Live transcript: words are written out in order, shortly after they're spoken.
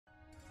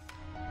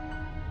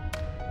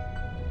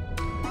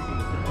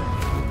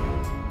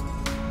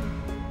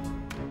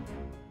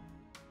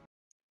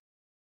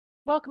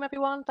Welcome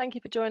everyone. Thank you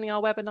for joining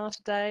our webinar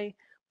today.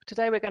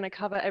 Today we're going to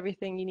cover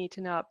everything you need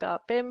to know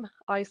about BIM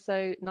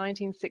ISO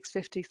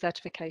 19650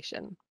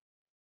 certification.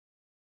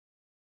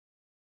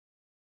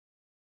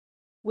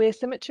 We're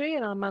Symmetry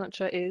and our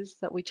mantra is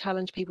that we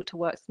challenge people to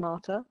work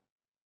smarter.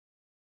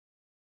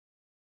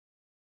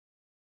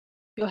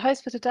 Your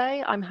host for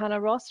today, I'm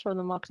Hannah Ross from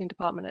the marketing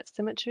department at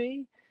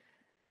Symmetry.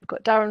 We've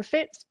got Darren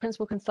Fitz,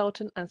 Principal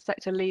Consultant and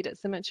Sector Lead at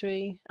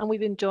Symmetry, and we've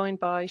been joined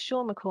by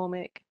Sean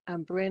McCormick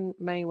and Bryn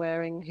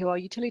Maywaring, who are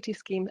Utility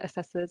Scheme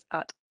Assessors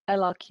at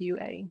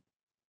LRQA.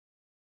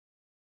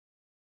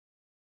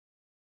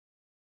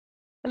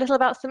 A little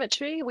about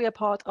Symmetry. We are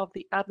part of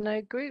the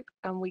ADNO group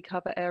and we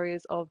cover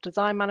areas of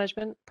design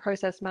management,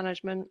 process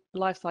management,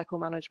 lifecycle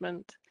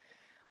management.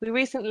 We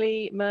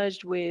recently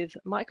merged with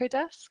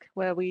Microdesk,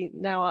 where we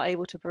now are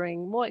able to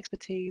bring more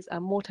expertise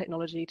and more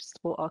technology to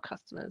support our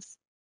customers.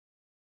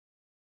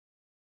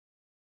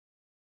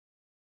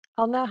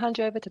 I'll now hand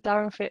you over to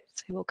Darren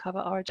Fitz, who will cover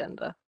our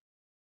agenda.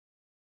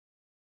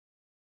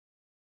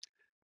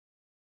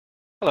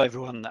 Hello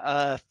everyone.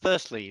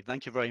 Firstly,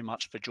 thank you very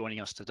much for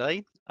joining us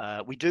today.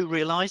 We do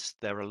realise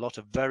there are a lot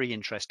of very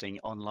interesting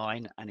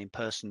online and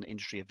in-person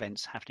industry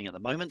events happening at the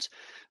moment,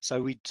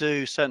 so we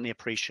do certainly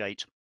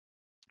appreciate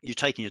you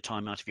taking your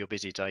time out of your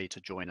busy day to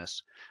join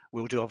us.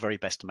 We'll do our very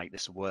best to make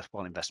this a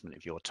worthwhile investment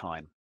of your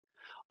time.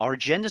 Our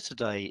agenda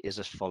today is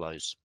as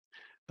follows.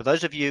 For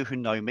those of you who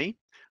know me,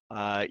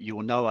 you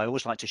will know I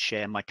always like to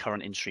share my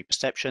current industry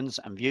perceptions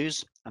and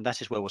views, and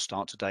that is where we'll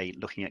start today,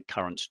 looking at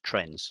current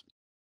trends.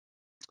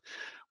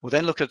 We'll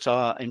then look at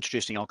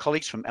introducing our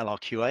colleagues from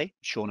LRQA,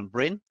 Sean and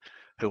Bryn,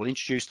 who will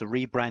introduce the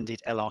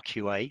rebranded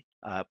LRQA,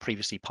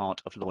 previously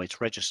part of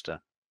Lloyd's Register.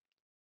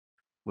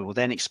 We will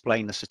then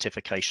explain the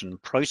certification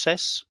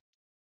process,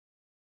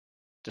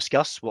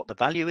 discuss what the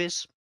value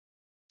is,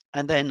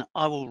 and then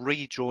I will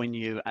rejoin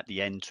you at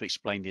the end to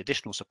explain the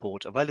additional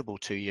support available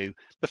to you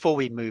before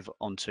we move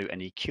on to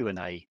any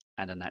Q&A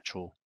and a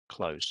natural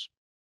close.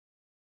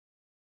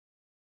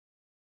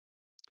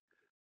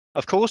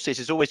 Of course, it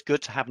is always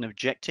good to have an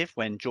objective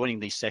when joining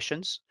these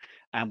sessions,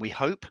 and we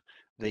hope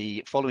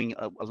the following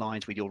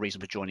aligns with your reason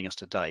for joining us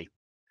today.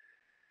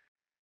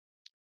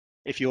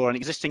 If you're an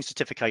existing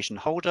certification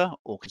holder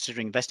or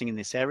considering investing in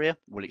this area,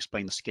 we'll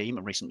explain the scheme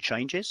and recent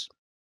changes.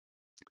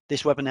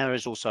 This webinar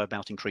is also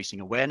about increasing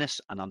awareness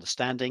and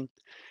understanding,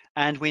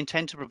 and we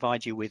intend to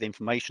provide you with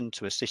information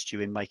to assist you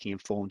in making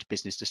informed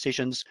business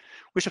decisions,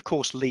 which of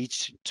course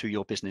leads to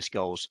your business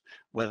goals,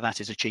 whether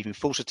that is achieving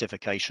full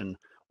certification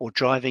or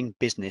driving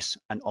business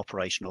and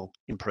operational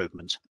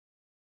improvement.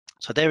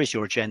 So there is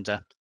your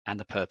agenda and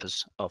the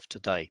purpose of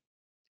today.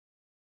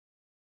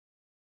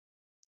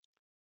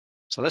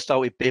 So let's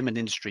start with BIM and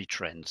industry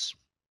trends.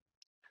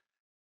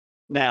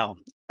 Now,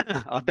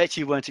 I bet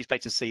you weren't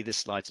expecting to see this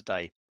slide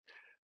today.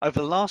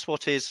 Over the last,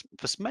 what is,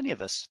 for many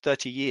of us,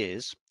 30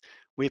 years,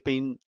 we've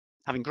been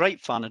having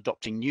great fun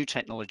adopting new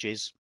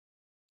technologies,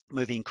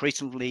 moving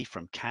increasingly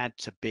from CAD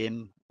to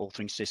BIM,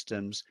 authoring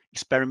systems,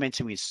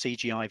 experimenting with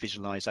CGI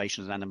visualizations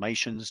and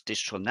animations,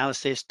 digital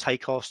analysis,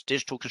 takeoffs,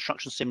 digital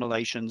construction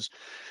simulations,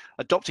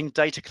 adopting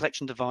data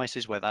collection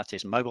devices, whether that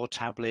is mobile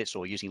tablets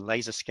or using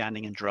laser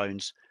scanning and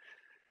drones.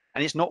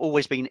 And it's not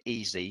always been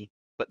easy,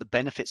 but the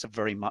benefits are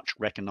very much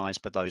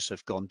recognized by those who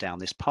have gone down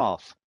this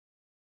path.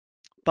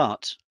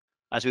 But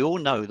as we all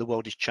know, the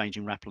world is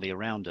changing rapidly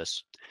around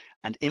us,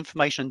 and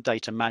information and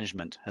data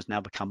management has now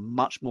become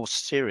much more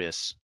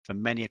serious for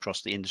many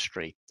across the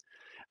industry.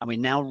 And we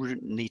now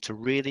need to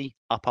really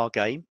up our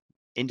game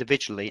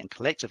individually and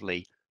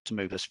collectively to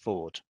move us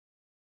forward.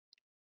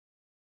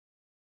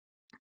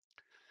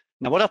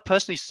 Now, what I've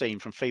personally seen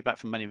from feedback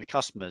from many of the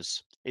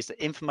customers is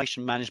that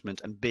information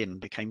management and BIM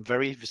became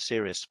very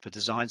serious for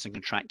designers and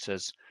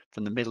contractors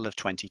from the middle of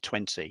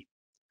 2020.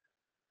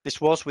 This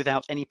was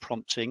without any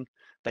prompting.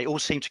 They all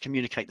seem to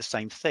communicate the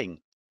same thing.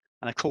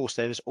 And of course,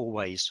 there is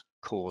always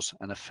cause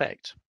and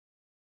effect.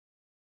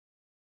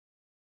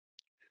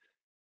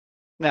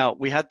 Now,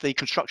 we had the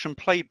construction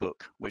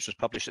playbook, which was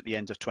published at the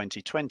end of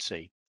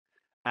 2020.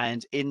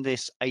 And in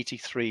this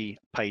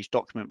 83-page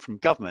document from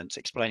government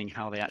explaining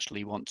how they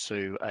actually want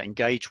to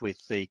engage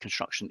with the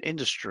construction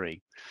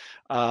industry,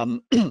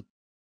 they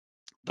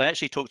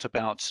actually talked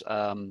about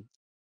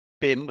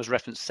BIM was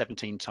referenced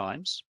 17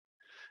 times.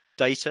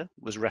 Data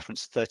was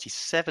referenced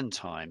 37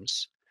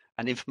 times,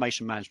 and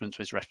information management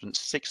was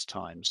referenced 6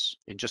 times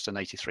in just an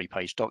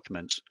 83-page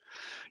document.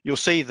 You'll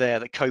see there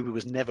that COBE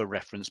was never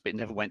referenced, but it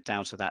never went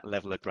down to that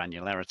level of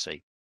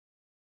granularity.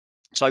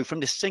 So from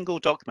this single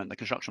document, the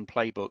construction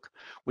playbook,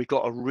 we've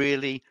got a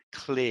really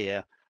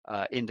clear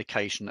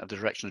indication of the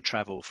direction of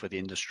travel for the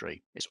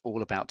industry. It's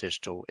all about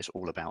digital, it's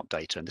all about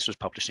data, and this was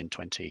published in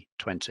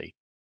 2020.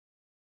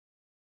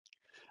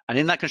 And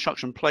in that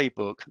construction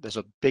playbook, there's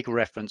a big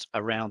reference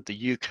around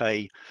the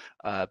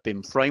UK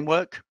BIM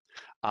framework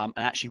and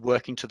actually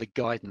working to the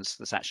guidance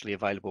that's actually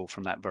available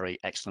from that very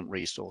excellent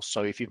resource.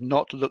 So if you've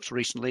not looked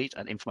recently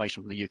at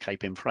information from the UK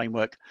BIM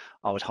framework,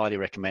 I would highly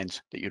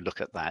recommend that you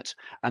look at that.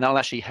 And that'll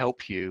actually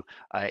help you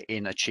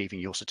in achieving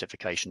your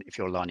certification if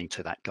you're aligning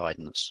to that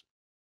guidance.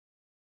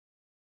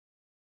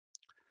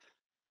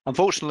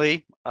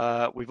 Unfortunately,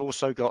 we've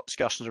also got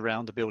discussions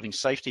around the Building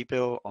Safety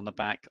Bill on the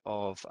back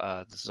of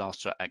the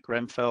disaster at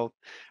Grenfell,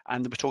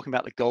 and we're talking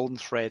about the golden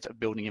thread of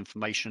building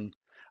information,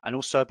 and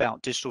also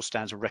about digital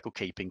standards of record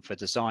keeping for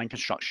design,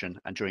 construction,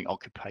 and during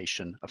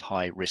occupation of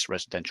high-risk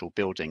residential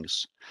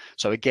buildings.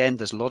 So again,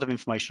 there's a lot of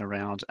information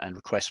around and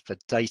requests for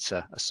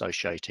data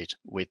associated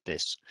with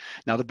this.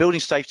 Now, the Building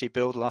Safety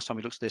Bill, the last time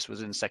we looked at this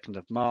was in the 2nd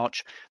of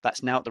March.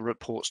 That's now at the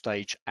report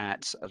stage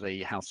at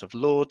the House of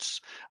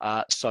Lords.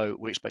 So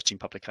we're expecting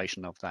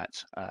publication of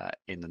that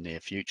in the near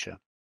future.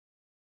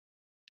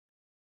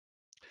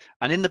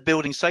 And in the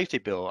Building Safety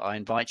Bill, I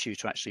invite you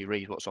to actually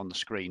read what's on the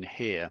screen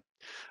here.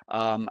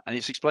 And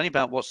it's explaining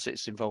about what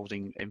its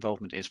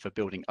involvement is for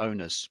building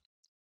owners.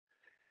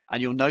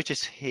 And you'll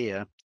notice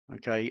here,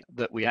 okay,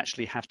 that we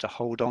actually have to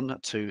hold on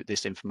to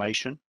this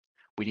information.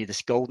 We need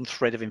this golden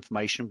thread of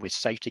information with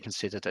safety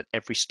considered at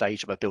every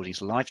stage of a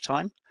building's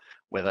lifetime,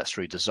 whether that's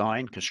through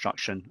design,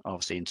 construction,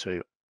 obviously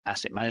into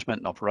asset management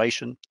and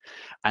operation.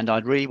 And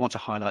I'd really want to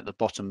highlight the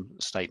bottom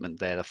statement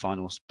there, the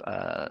final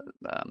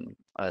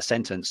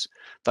sentence.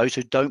 Those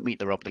who don't meet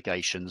their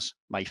obligations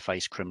may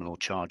face criminal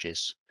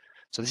charges.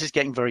 So this is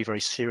getting very, very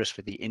serious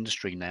for the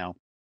industry now,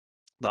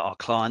 that our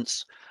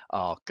clients,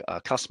 our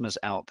customers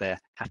out there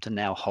have to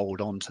now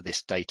hold on to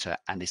this data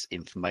and this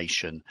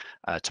information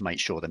to make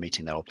sure they're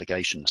meeting their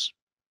obligations.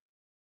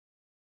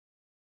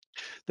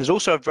 There's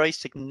also a very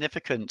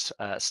significant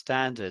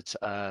standard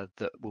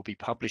that will be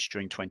published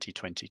during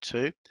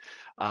 2022.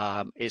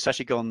 It's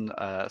actually gone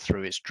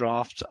through its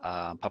draft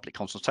public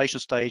consultation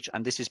stage,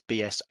 and this is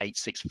BS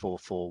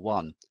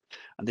 86441.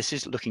 And this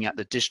is looking at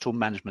the digital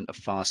management of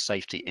fire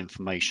safety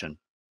information.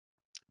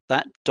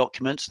 That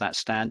document, that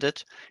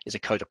standard, is a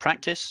code of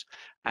practice,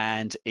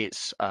 and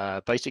it's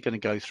basically going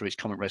to go through its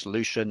comment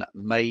resolution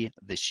May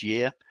this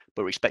year,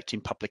 but we're expecting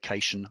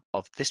publication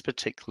of this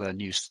particular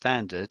new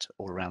standard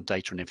all around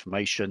data and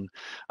information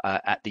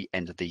at the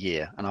end of the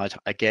year. And I'd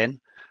again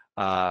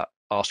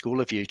ask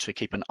all of you to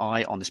keep an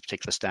eye on this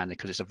particular standard,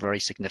 because it's a very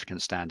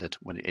significant standard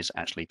when it is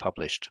actually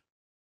published.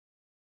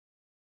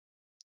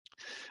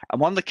 And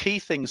one of the key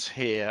things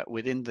here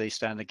within the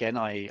standard, again,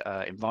 I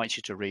invite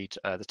you to read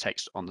the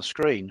text on the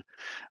screen,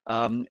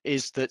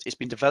 is that it's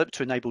been developed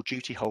to enable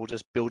duty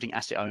holders, building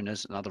asset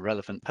owners, and other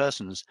relevant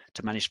persons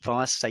to manage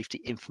fire safety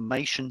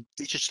information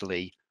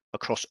digitally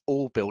across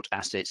all built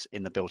assets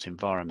in the built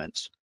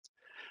environments.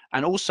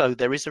 And also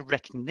there is a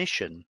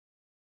recognition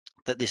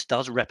that this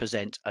does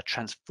represent a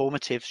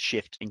transformative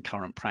shift in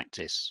current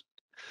practice.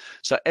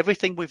 So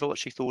everything we've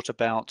actually thought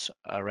about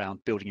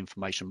around building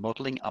information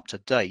modeling up to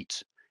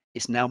date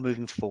is now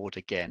moving forward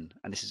again,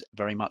 and this is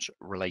very much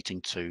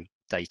relating to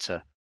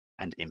data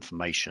and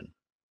information.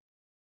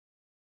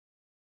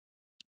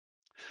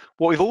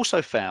 What we've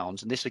also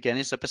found, and this again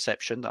is a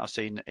perception that I've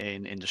seen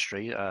in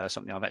industry,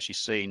 something I've actually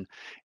seen,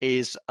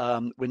 is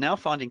we're now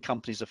finding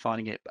companies are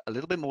finding it a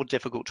little bit more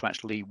difficult to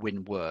actually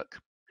win work.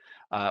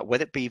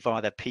 Whether it be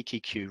via their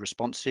PQQ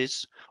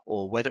responses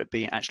or whether it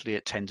be actually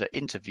at tender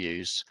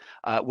interviews,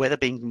 whether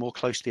being more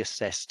closely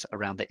assessed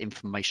around their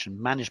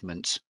information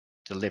management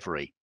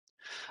delivery.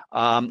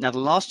 Now, the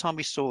last time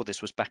we saw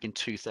this was back in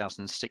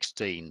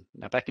 2016.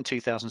 Now, back in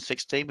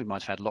 2016, we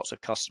might have had lots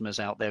of customers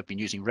out there who've been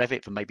using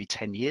Revit for maybe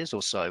 10 years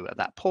or so at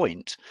that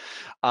point.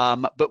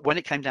 But when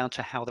it came down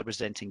to how they're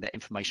presenting their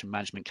information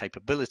management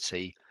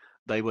capability,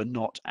 they were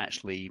not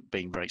actually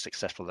being very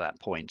successful at that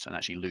point and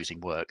actually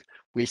losing work.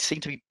 We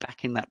seem to be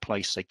back in that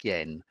place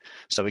again.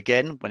 So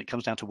again, when it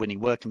comes down to winning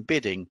work and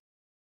bidding,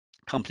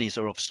 companies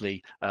are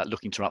obviously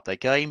looking to up their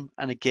game.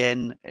 And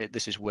again,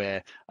 this is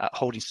where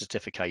holding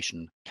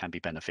certification can be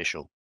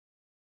beneficial.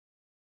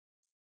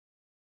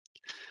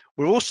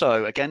 We're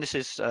also, again, this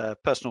is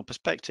personal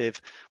perspective,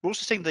 we're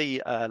also seeing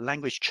the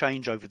language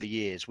change over the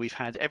years. We've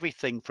had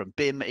everything from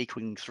BIM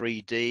equaling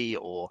 3D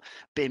or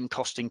BIM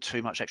costing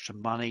too much extra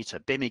money to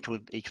BIM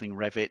equaling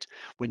Revit.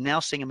 We're now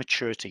seeing a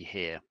maturity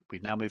here.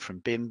 We've now moved from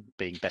BIM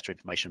being better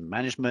information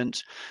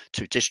management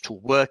to digital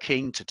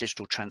working to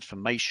digital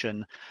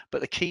transformation. But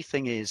the key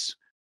thing is,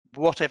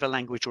 whatever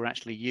language we're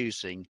actually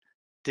using,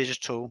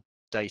 digital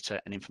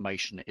data and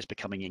information is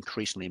becoming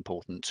increasingly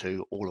important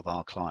to all of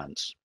our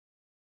clients.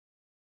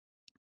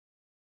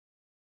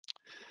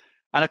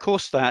 And of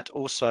course, that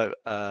also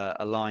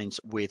aligns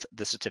with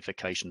the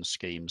certification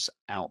schemes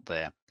out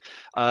there.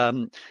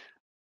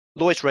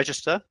 Lloyd's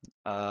Register,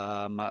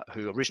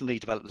 who originally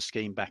developed the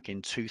scheme back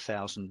in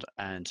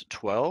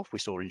 2012, we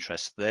saw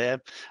interest there.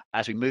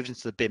 As we moved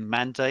into the BIM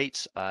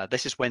mandate,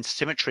 this is when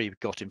Symmetry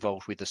got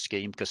involved with the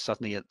scheme, because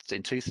suddenly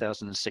in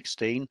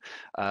 2016,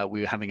 we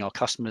were having our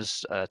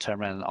customers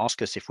turn around and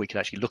ask us if we could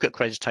actually look at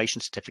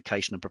accreditation,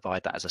 certification, and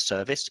provide that as a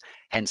service.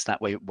 Hence, that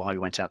way why we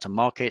went out to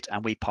market,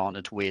 and we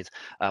partnered with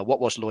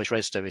what was Lloyd's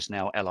Register is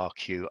now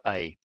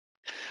LRQA.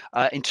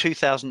 In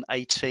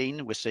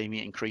 2018, we're seeing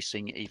it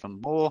increasing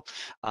even more,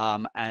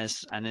 and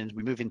then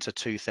we move into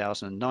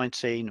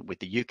 2019 with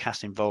the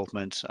UCAS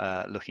involvement,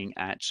 looking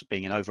at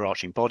being an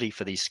overarching body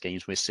for these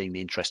schemes. We're seeing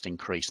the interest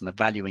increase and the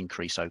value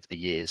increase over the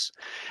years.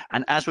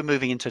 And as we're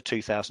moving into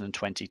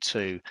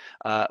 2022,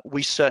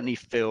 we certainly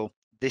feel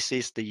this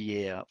is the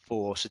year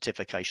for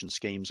certification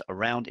schemes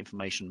around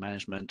information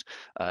management,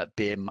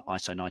 BIM,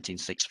 ISO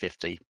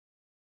 19650.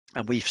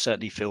 And we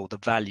certainly feel the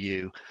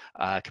value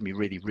can be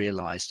really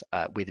realised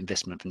with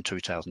investment from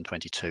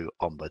 2022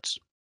 onwards.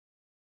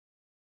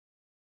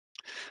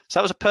 So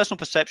that was a personal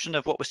perception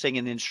of what we're seeing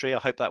in the industry. I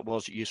hope that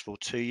was useful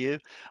to you.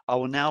 I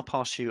will now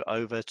pass you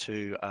over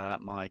to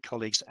my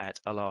colleagues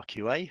at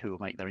LRQA who will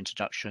make their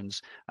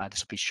introductions.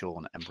 This will be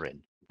Sean and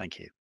Bryn. Thank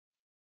you.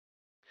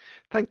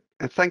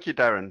 Thank you,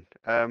 Darren.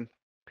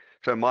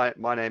 So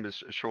my name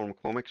is Sean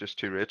McCormick, just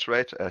to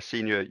reiterate, a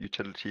Senior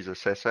Utilities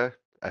Assessor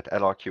at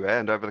LRQA.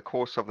 And over the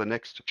course of the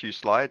next few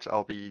slides,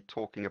 I'll be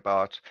talking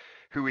about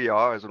who we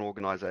are as an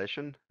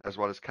organization, as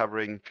well as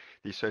covering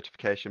the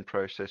certification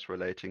process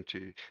relating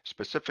to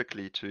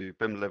specifically to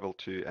BIM Level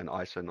 2 and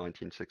ISO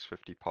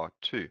 19650 Part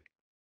 2.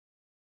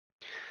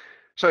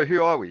 So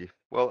who are we?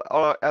 Well,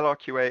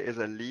 LRQA is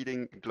a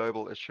leading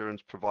global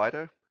assurance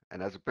provider.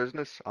 And as a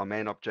business, our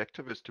main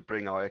objective is to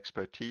bring our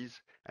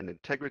expertise and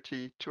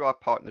integrity to our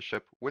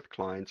partnership with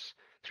clients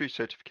through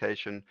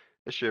certification,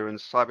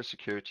 assurance,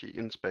 cybersecurity,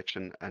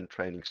 inspection, and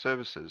training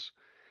services.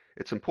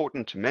 It's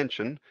important to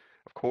mention,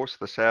 of course,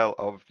 the sale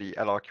of the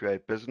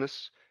LRQA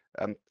business,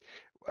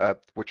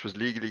 which was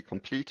legally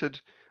completed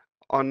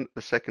on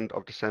the 2nd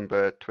of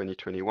December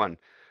 2021.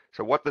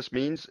 So what this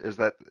means is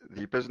that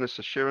the business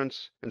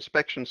assurance,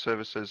 inspection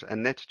services,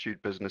 and Netitude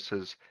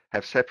businesses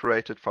have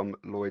separated from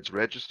Lloyd's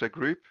Register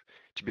Group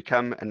to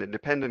become an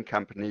independent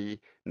company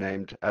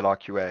named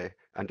LRQA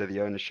under the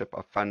ownership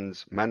of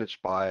funds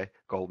managed by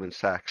Goldman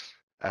Sachs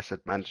Asset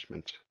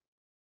Management.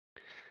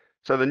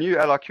 So the new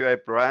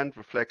LRQA brand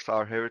reflects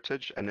our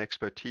heritage and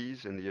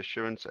expertise in the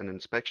assurance and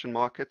inspection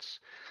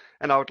markets.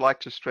 And I would like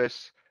to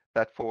stress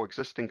that for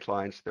existing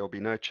clients, there will be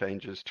no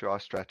changes to our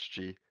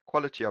strategy,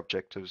 quality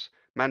objectives,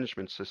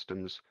 management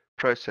systems,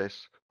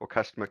 process, or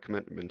customer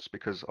commitments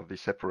because of the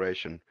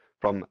separation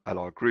from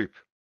LR Group.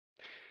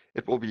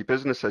 It will be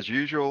business as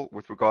usual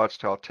with regards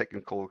to our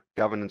technical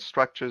governance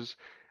structures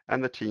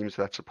and the teams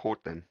that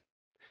support them.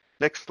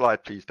 Next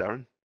slide, please,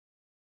 Darren.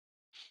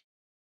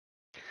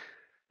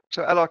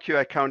 So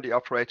LRQA currently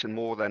operate in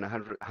more than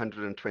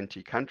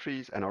 120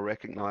 countries and are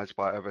recognized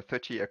by over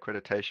 30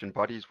 accreditation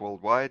bodies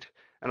worldwide.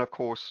 And of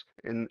course,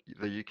 in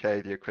the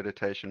UK, the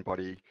accreditation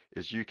body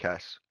is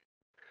UCAS.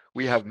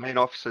 We have main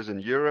offices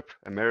in Europe,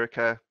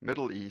 America,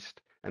 Middle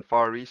East, and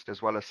Far East,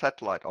 as well as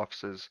satellite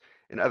offices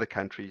in other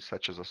countries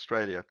such as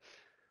Australia.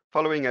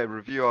 Following a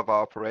review of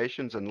our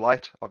operations in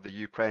light of the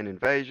Ukraine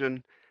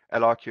invasion,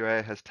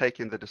 LRQA has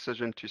taken the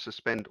decision to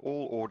suspend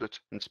all audit,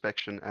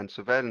 inspection, and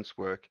surveillance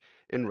work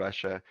in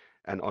Russia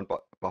and on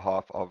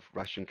behalf of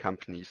Russian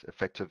companies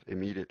effective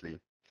immediately.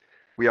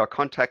 We are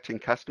contacting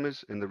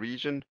customers in the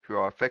region who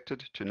are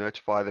affected to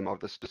notify them of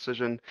this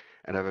decision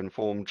and have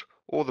informed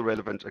all the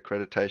relevant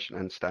accreditation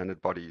and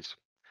standard bodies.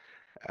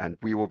 And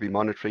we will be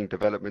monitoring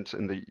developments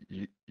in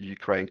the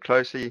Ukraine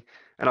closely.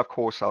 And of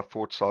course, our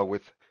thoughts are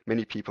with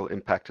many people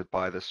impacted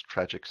by this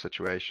tragic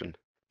situation.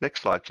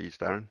 Next slide, please,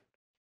 Darren.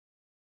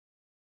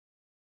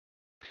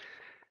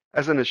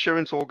 As an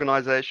assurance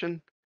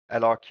organization,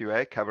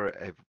 LRQA cover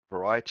a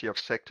variety of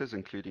sectors,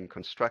 including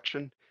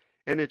construction,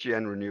 energy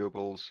and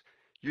renewables,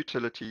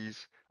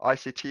 utilities,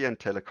 ICT and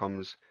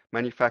telecoms,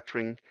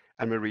 manufacturing,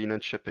 and marine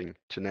and shipping,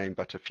 to name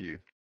but a few.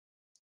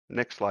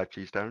 Next slide,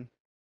 please, Darren.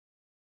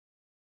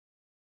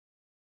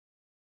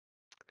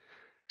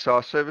 So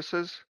our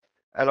services,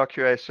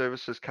 LRQA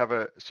services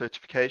cover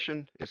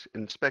certification,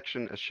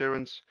 inspection,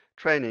 assurance,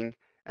 training,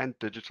 and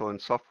digital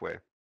and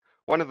software.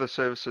 One of the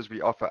services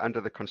we offer under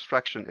the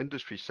construction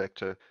industry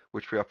sector,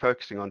 which we are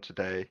focusing on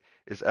today,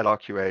 is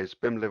LRQA's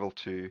BIM Level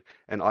 2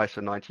 and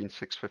ISO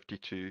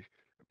 19652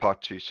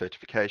 Part 2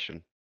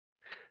 certification.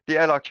 The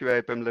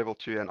LRQA BIM Level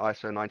 2 and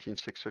ISO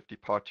 19650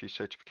 Part 2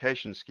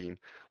 certification scheme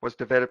was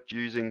developed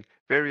using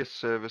various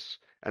service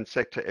and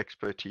sector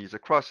expertise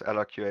across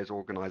LRQA's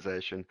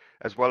organization,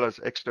 as well as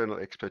external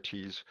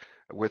expertise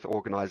with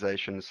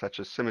organizations such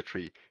as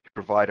Symmetry, who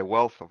provide a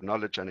wealth of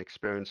knowledge and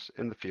experience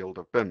in the field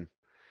of BIM.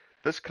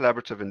 This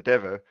collaborative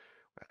endeavor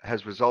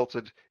has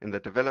resulted in the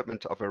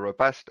development of a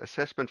robust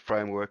assessment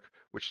framework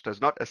which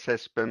does not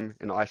assess BIM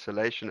in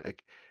isolation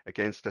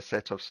against a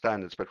set of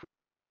standards, but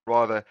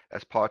rather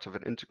as part of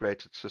an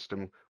integrated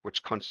system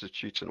which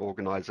constitutes an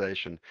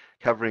organization,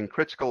 covering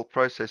critical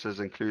processes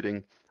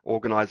including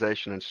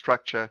organization and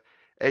structure,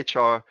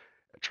 HR,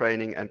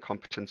 training and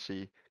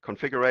competency,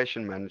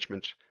 configuration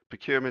management,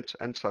 procurement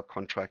and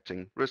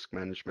subcontracting, risk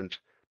management,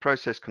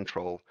 process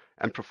control,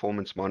 and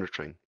performance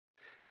monitoring.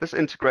 This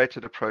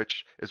integrated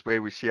approach is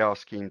where we see our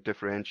scheme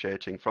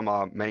differentiating from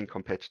our main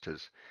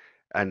competitors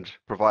and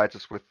provides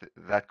us with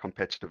that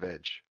competitive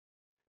edge.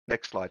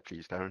 Next slide,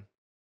 please, Darren.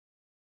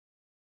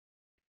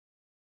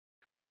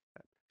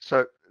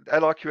 So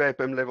LRQA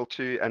BIM Level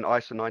 2 and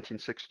ISO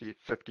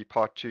 19650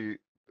 Part 2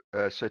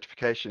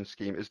 certification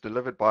scheme is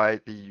delivered by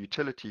the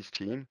utilities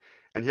team.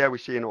 And here we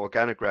see an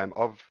organogram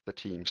of the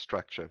team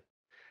structure.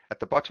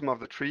 At the bottom of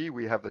the tree,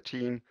 we have the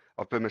team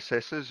of BIM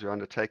assessors who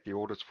undertake the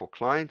audits for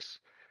clients.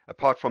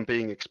 Apart from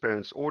being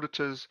experienced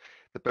auditors,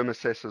 the BIM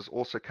assessors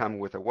also come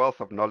with a wealth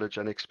of knowledge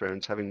and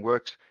experience, having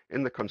worked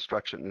in the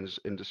construction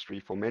industry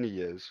for many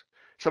years.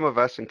 Some of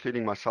us,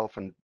 including myself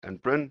and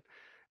Bryn,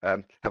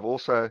 have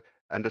also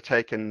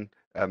undertaken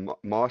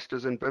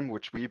masters in BIM,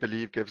 which we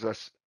believe gives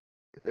us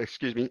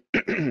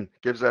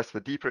gives us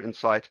the deeper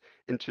insight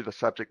into the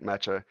subject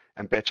matter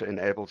and better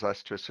enables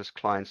us to assist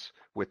clients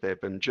with their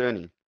BIM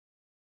journey.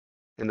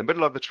 In the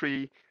middle of the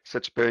tree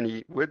sits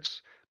Bernie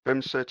Woods,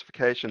 BIM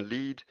certification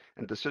lead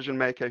and decision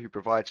maker who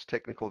provides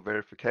technical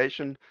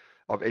verification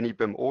of any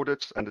BIM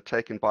audits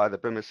undertaken by the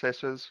BIM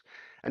assessors,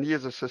 and he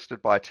is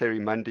assisted by Terry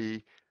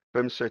Mundy,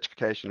 BIM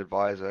certification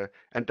advisor,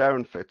 and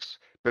Darren Fitz,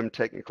 BIM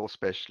technical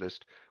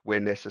specialist,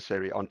 where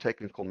necessary on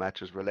technical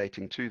matters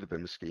relating to the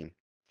BIM scheme.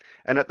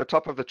 And at the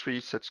top of the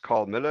tree sits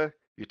Carl Miller,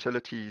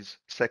 utilities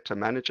sector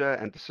manager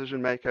and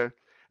decision maker.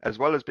 As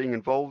well as being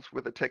involved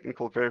with the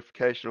technical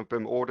verification of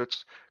BIM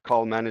audits,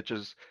 Carl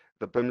manages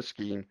the BIM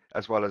scheme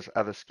as well as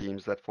other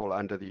schemes that fall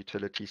under the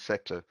utility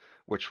sector,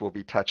 which will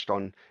be touched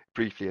on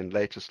briefly in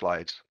later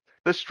slides.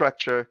 This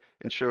structure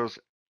ensures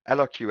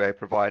LRQA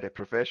provide a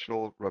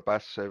professional,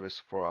 robust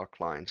service for our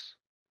clients.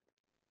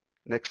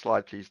 Next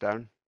slide, please,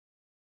 Darren.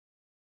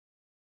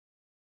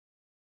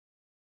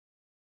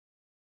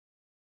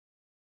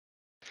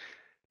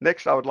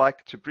 Next, I would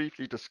like to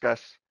briefly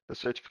discuss the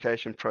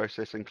certification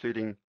process,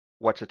 including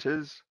what it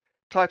is,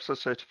 types of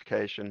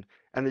certification,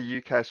 and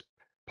the UCAS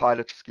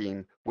pilot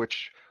scheme,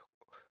 which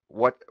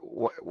what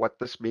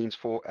this means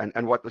for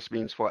and what this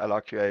means for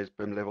LRQA's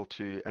BIM Level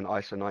 2 and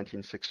ISO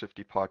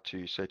 19650 Part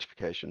 2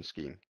 certification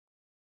scheme.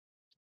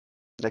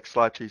 Next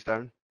slide, please,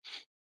 Darren.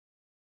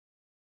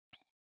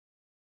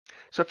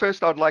 So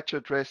first, I'd like to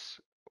address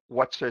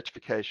what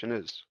certification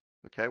is.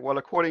 Okay, well,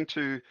 according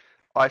to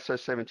ISO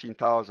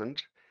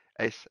 17000,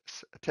 a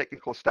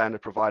technical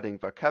standard providing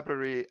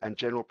vocabulary and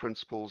general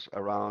principles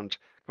around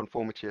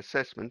conformity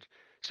assessment,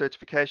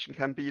 certification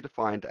can be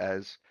defined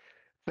as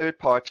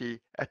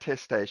third-party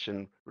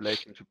attestation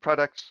relating to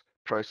products,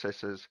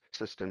 processes,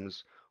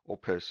 systems, or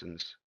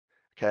persons.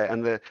 Okay,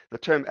 and the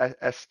term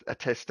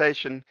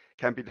attestation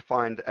can be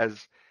defined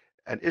as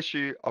an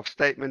issue of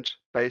statement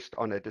based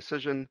on a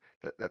decision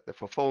that the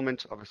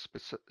fulfillment of a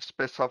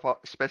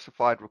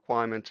specified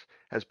requirement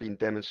has been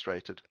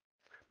demonstrated.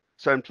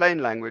 So in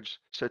plain language,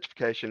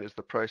 certification is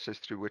the process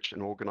through which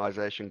an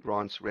organization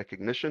grants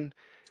recognition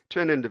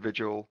to an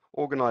individual,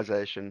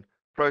 organization,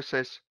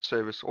 process,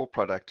 service, or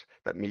product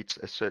that meets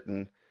a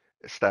certain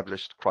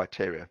established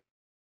criteria.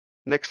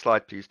 Next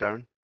slide, please,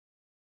 Darren.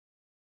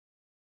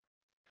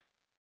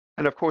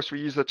 And of course,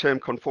 we use the term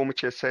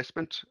conformity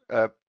assessment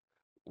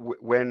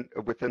when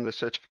within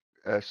the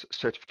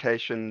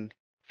certification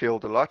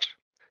field a lot.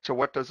 So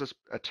what does this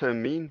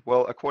term mean?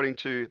 Well, according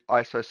to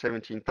ISO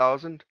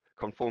 17000,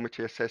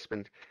 conformity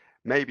assessment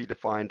may be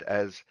defined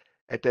as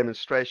a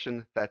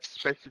demonstration that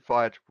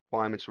specified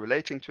requirements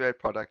relating to a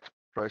product,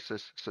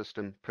 process,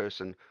 system,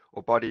 person,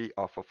 or body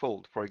are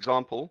fulfilled. For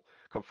example,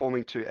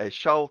 conforming to a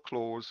shall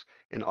clause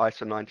in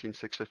ISO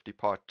 19650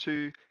 Part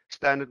 2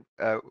 standard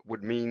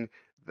would mean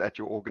that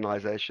your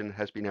organization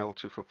has been able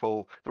to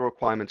fulfill the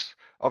requirements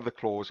of the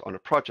clause on a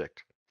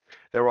project.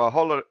 There are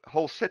a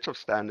whole set of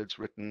standards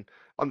written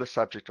on the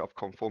subject of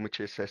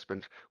conformity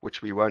assessment,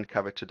 which we won't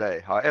cover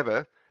today.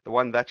 However, the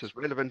one that is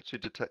relevant to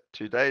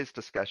today's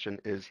discussion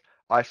is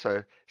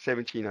ISO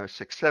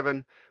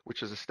 17067,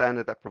 which is a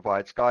standard that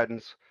provides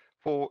guidance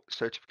for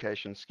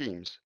certification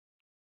schemes.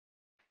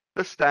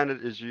 This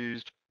standard is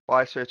used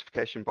by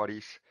certification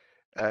bodies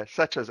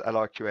such as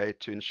LRQA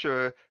to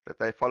ensure that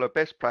they follow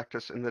best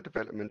practice in the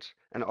development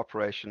and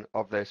operation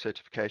of their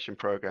certification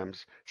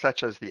programs,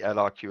 such as the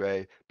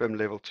LRQA BIM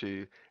Level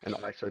 2 and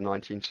ISO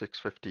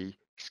 19650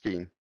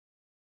 scheme.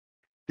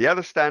 The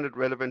other standard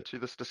relevant to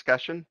this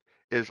discussion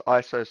is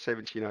ISO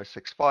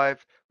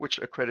 17065,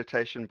 which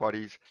accreditation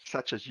bodies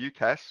such as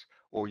UCAS,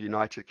 or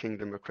United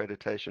Kingdom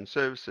Accreditation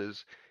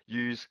Services,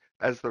 use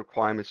as the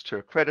requirements to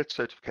accredit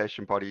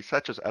certification bodies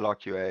such as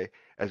LRQA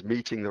as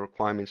meeting the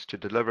requirements to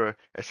deliver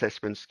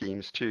assessment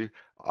schemes to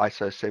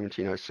ISO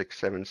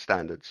 17067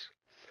 standards.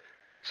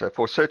 So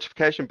for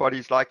certification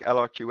bodies like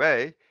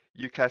LRQA,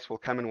 UCAS will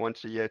come in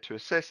once a year to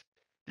assess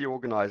the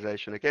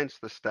organization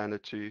against the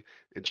standard to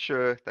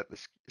ensure that the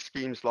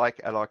schemes like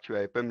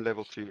LRQA BIM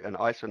Level 2 and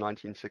ISO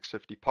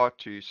 19650 Part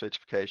 2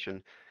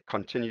 certification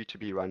continue to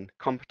be run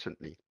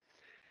competently.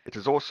 It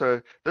is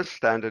also this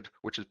standard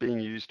which is being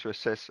used to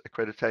assess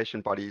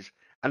accreditation bodies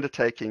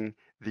undertaking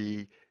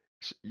the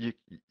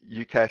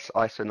UCAS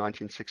ISO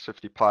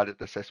 19650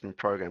 pilot assessment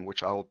program,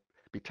 which I'll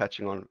be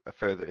touching on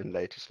further in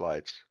later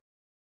slides.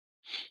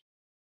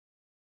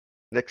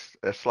 Next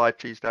slide,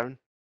 please, Darren.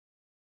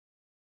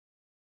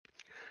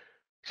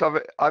 So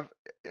I've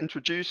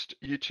introduced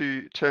you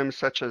to terms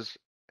such as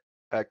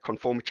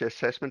conformity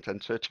assessment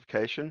and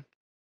certification.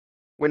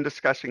 When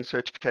discussing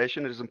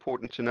certification, it is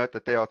important to note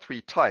that there are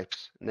three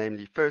types,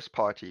 namely first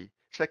party,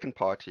 second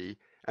party,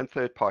 and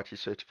third party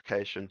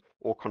certification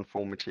or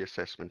conformity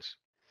assessments.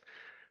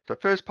 So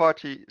first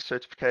party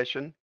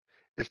certification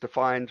is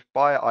defined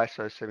by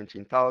ISO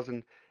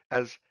 17000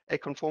 as a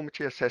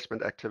conformity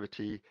assessment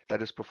activity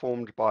that is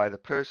performed by the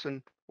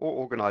person or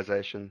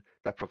organization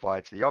that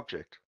provides the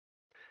object.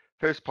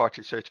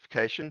 First-party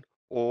certification,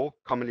 or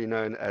commonly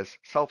known as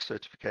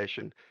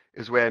self-certification,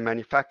 is where a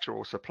manufacturer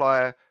or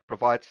supplier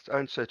provides its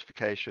own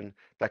certification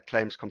that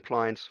claims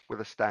compliance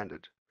with a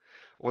standard.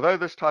 Although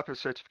this type of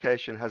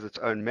certification has its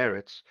own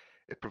merits,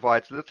 it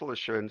provides little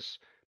assurance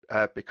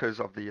because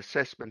of the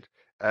assessment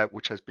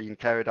which has been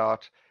carried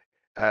out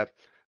uh,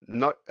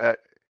 not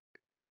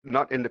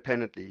not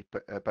independently,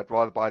 but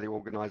rather by the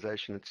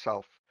organization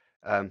itself.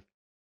 Um,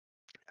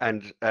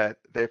 and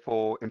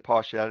therefore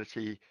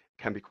impartiality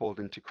can be called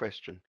into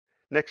question.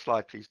 Next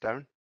slide, please,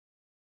 Darren.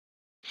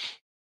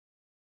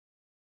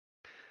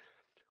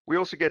 We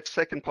also get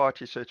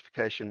second-party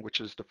certification, which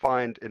is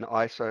defined in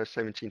ISO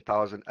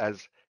 17000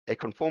 as a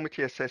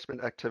conformity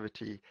assessment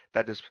activity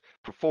that is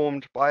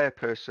performed by a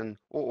person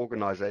or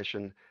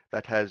organization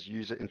that has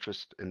user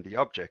interest in the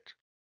object.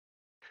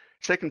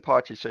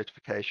 Second-party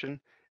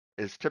certification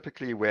is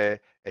typically where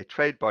a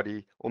trade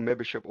body or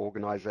membership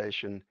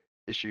organization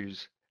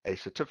issues a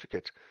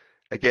certificate.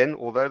 Again,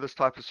 although this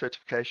type of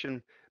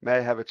certification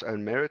may have its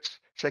own merits,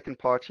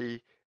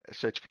 second-party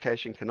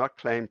certification cannot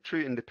claim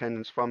true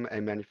independence from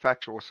a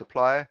manufacturer or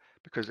supplier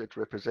because it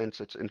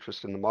represents its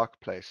interest in the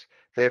marketplace.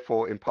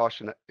 Therefore,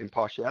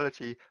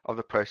 impartiality of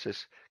the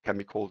process can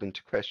be called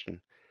into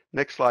question.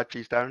 Next slide,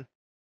 please, Darren.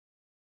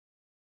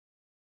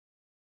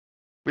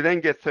 We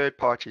then get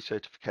third-party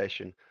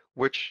certification,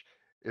 which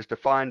is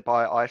defined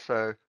by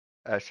ISO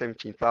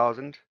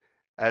 17000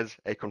 as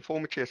a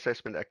conformity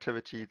assessment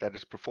activity that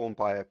is performed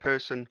by a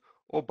person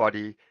or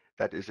body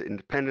that is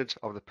independent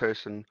of the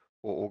person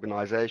or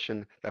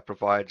organization that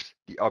provides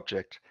the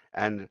object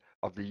and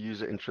of the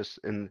user interest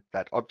in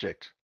that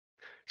object.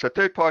 So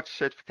third-party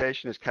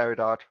certification is carried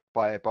out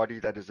by a body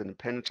that is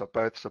independent of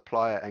both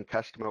supplier and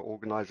customer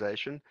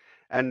organization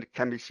and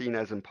can be seen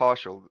as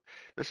impartial.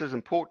 This is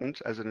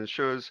important as it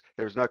ensures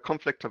there is no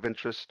conflict of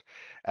interest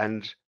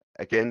and,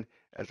 again,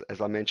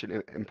 as I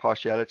mentioned,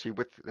 impartiality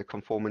with the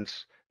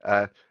conformance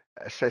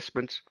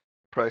assessment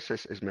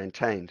process is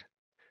maintained.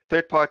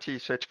 Third-party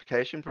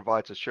certification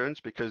provides assurance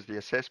because the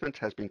assessment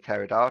has been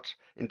carried out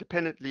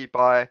independently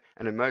by,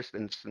 and in most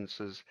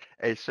instances,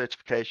 a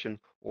certification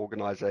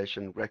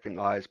organization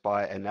recognized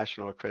by a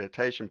national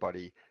accreditation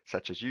body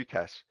such as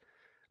UCAS.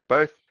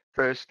 Both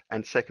first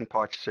and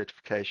second-party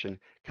certification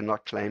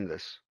cannot claim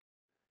this.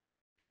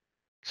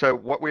 So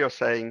what we are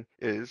saying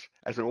is,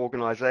 as an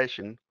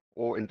organization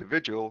or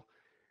individual,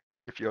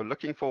 if you're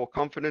looking for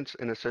confidence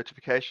in a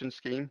certification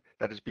scheme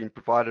that has been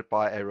provided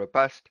by a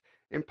robust,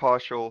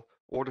 impartial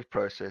audit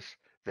process,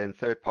 then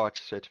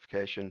third-party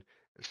certification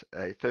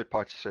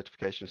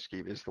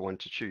scheme is the one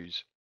to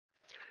choose.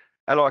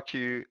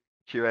 LRQ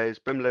QA's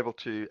BIM Level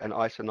 2 and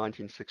ISO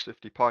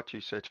 19650 Part 2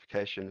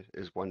 certification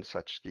is one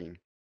such scheme.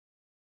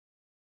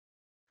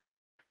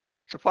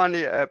 So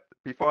finally,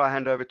 before I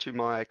hand over to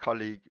my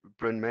colleague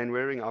Bryn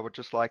Mainwaring, I would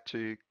just like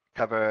to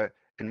cover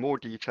in more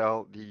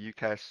detail the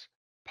UCAS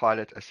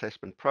pilot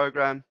assessment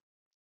program.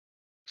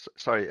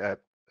 Sorry,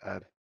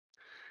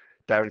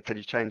 Darren, can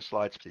you change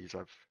slides, please?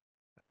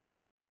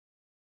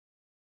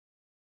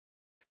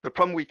 The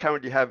problem we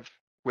currently have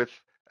with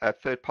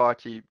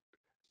third-party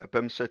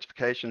BIM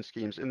certification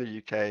schemes in the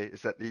UK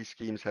is that these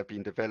schemes have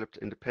been developed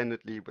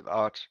independently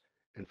without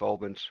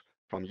involvement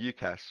from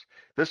UCAS.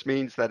 This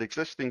means that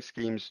existing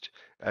schemes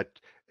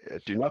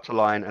do not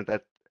align and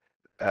that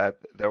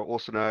they're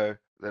also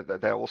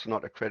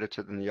not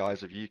accredited in the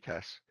eyes of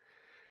UCAS.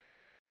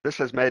 This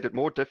has made it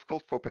more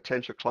difficult for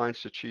potential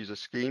clients to choose a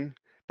scheme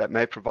that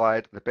may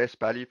provide the best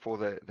value for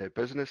their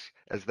business,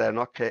 as they're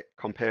not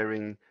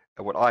comparing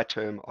what I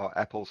term are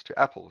apples to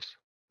apples.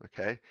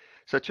 Okay,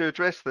 so to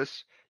address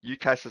this,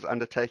 UCAS is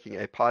undertaking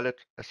a pilot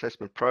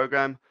assessment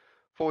program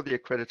for the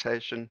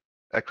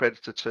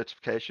accredited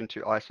certification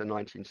to ISO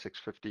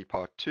 19650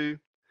 Part 2.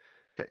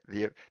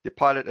 Okay, the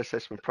pilot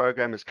assessment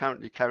program is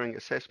currently carrying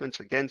assessments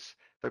against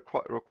the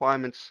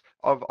requirements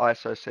of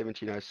ISO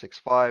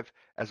 17065,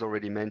 as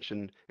already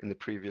mentioned in the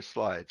previous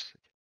slides.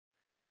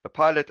 The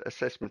pilot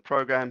assessment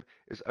program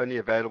is only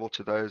available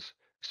to those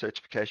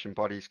certification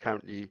bodies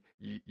currently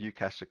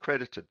UCAS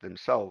accredited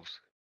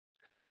themselves.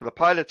 The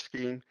pilot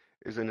scheme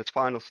is in its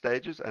final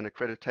stages, and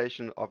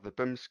accreditation of the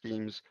BIM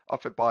schemes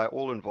offered by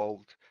all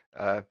involved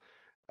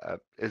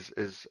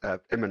is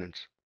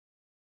imminent.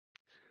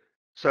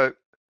 So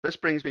this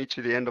brings me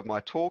to the end of my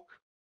talk,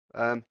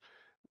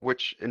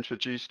 which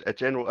introduced a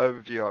general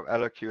overview of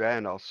LOQA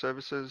and our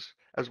services,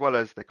 as well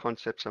as the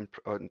concepts and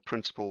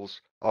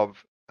principles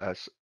of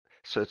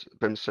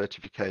BIM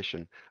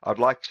certification. I'd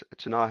like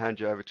to now hand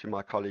you over to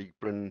my colleague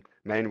Bryn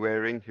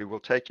Mainwaring, who will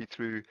take you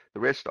through the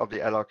rest of the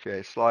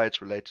LRQA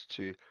slides related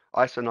to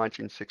ISO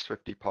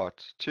 19650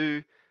 Part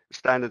 2,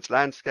 standards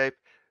landscape,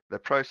 the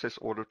process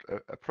audit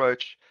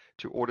approach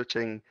to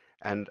auditing,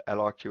 and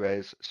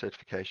LRQA's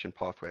certification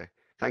pathway.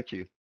 Thank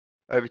you.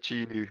 Over to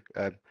you,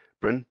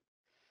 Bryn.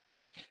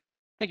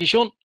 Thank you,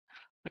 Sean.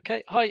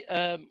 Okay,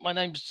 hi, my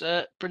name's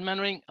Bryn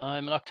Mannering.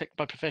 I'm an architect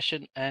by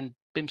profession and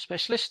BIM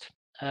specialist.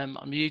 I'm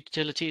a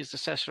Utilities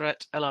Assessor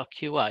at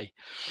LRQA.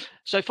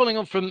 So following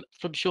on from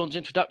Sean's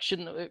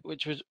introduction,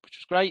 which was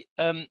great,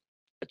 I'd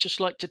just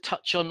like to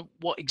touch on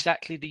what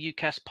exactly the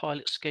UCAS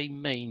pilot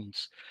scheme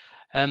means.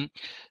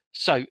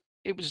 So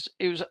it was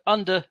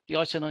under the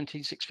ISO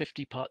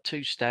 19650 Part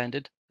 2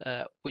 standard,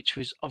 which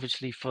was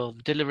obviously for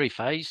the delivery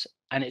phase,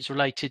 and it's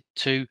related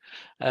to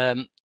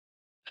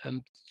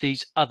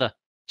these other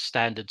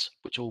standards,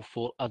 which all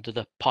fall under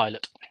the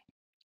pilot,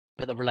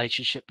 but the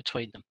relationship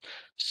between them.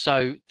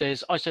 So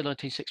there's ISO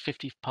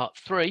 19650 Part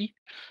 3,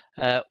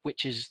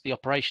 which is the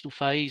operational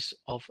phase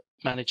of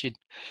managing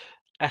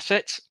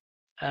assets.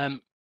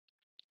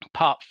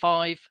 Part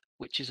 5,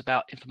 which is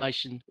about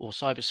information or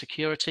cyber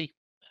security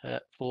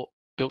for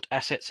built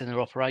assets in their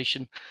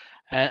operation.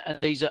 And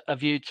these are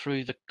viewed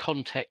through the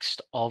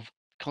context of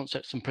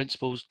concepts and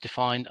principles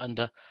defined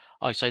under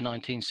ISO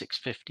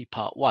 19650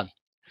 Part 1.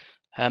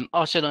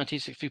 ISO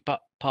 19650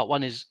 Part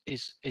 1 is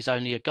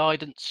only a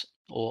guidance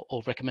or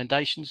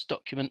recommendations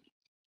document,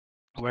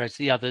 whereas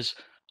the others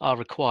are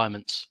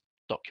requirements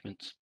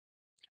documents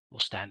or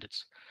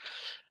standards.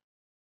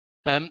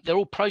 They're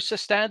all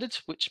process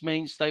standards, which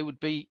means they would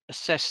be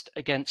assessed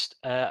against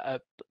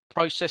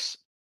process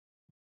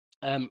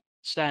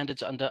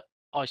standards under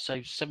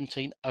ISO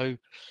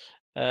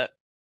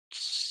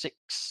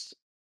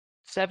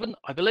 17067,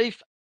 I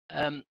believe,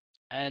 and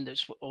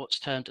it's what's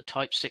termed a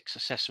Type 6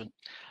 assessment.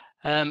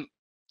 And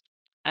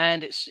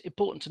it's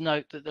important to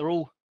note that they're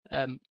all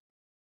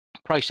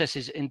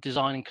processes in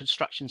design and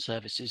construction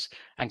services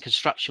and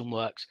construction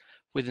works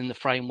within the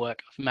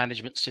framework of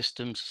management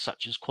systems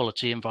such as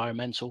quality,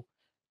 environmental,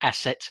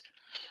 asset,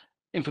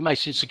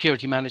 information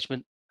security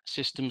management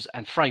systems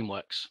and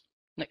frameworks.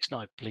 Next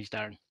slide, please,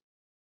 Darren.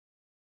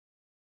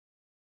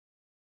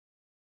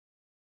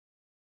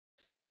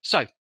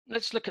 So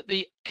let's look at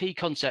the key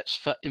concepts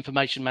for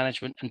information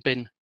management and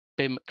BIM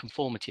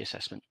conformity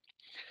assessment.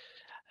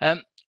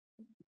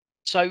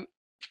 So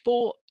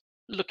for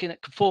looking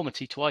at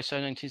conformity to ISO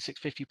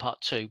 19650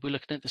 Part 2, we're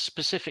looking at the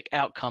specific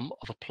outcome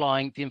of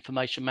applying the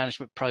information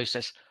management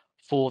process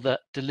for the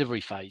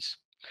delivery phase.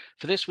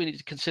 For this, we need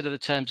to consider the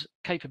terms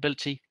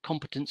capability,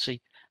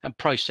 competency, and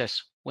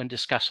process when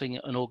discussing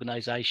an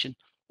organization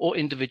or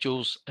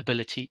individual's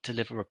ability to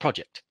deliver a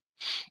project.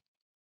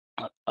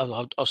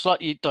 I'll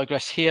slightly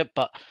digress here,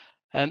 but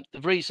the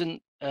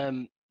reason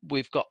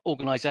we've got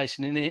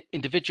organization and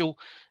individual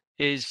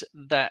is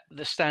that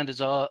the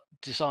standards are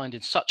designed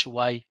in such a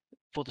way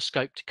for the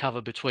scope to cover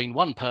between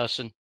one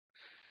person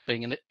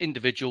being an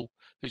individual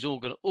who's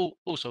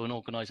also an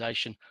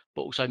organization,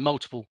 but also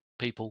multiple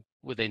people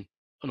within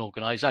an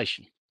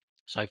organization.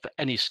 So for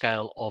any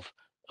scale of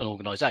an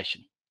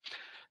organization.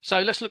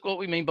 So let's look at what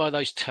we mean by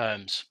those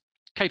terms.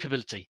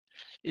 Capability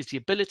is the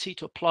ability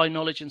to apply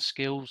knowledge and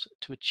skills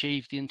to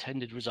achieve the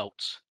intended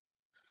results.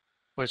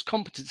 Whereas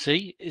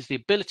competency is the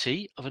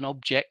ability of an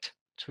object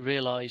to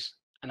realize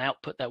an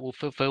output that will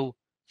fulfill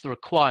the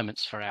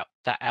requirements for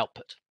that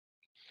output.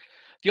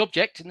 The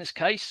object in this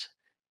case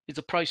is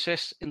a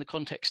process in the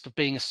context of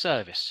being a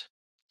service.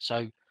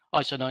 So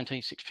ISO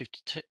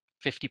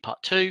 19650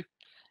 Part 2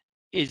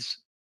 is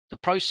the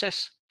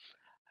process,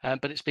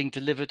 but it's being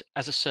delivered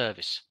as a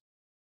service.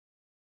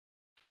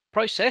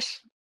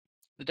 Process,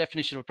 the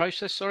definition of a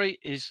process,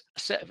 is a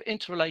set of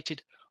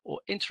interrelated or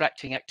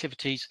interacting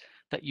activities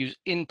that use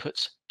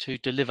inputs to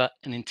deliver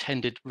an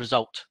intended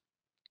result.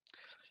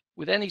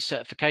 With any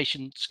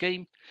certification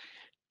scheme,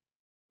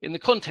 in the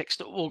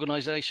context of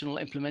organizational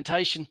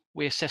implementation,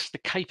 we assess the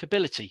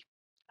capability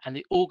and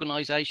the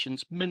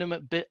organization's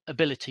minimum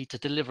ability to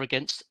deliver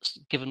against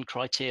given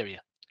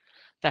criteria.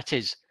 That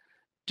is,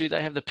 do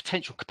they have the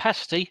potential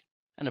capacity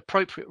and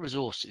appropriate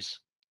resources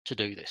to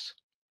do this?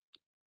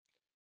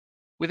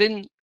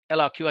 Within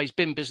LRQA's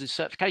BIM business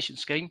certification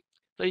scheme,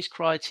 these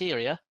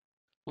criteria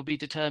will be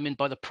determined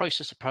by the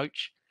process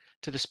approach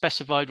to the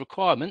specified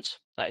requirements,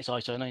 that is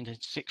ISO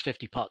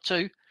 19650 Part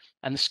 2,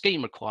 and the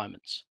scheme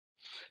requirements.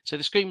 So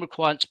the scheme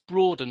requirements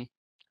broaden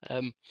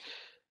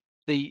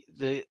we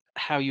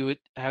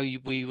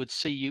would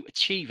see you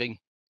achieving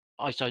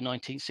ISO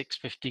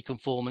 19650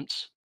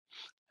 conformance,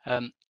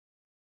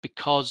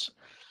 because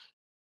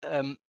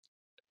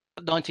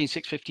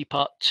 19650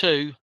 Part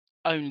 2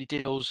 only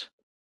deals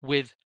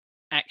with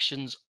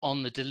actions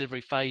on the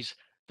delivery phase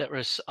that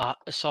are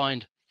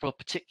assigned for a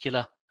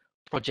particular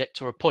project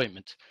or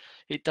appointment.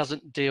 It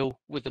doesn't deal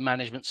with the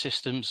management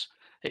systems,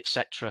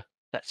 etc.,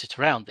 that sit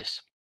around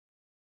this.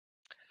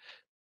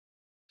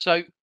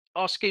 So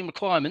our scheme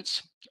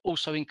requirements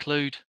also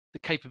include the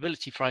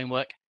capability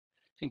framework,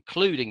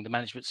 including the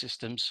management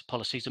systems,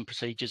 policies and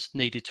procedures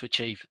needed to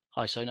achieve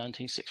ISO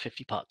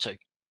 19650 Part 2.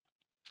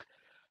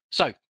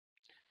 So I'm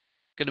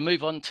going to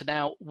move on to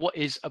now what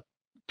is a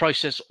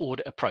process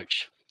audit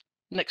approach.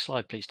 Next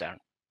slide, please, Darren.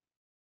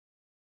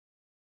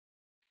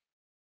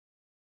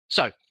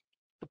 So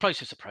the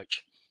process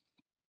approach.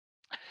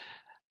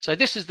 So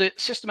this is the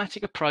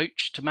systematic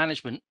approach to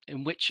management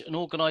in which an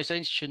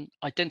organization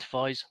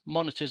identifies,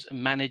 monitors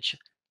and manages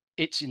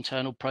its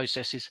internal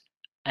processes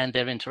and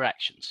their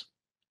interactions.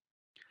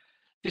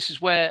 This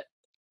is where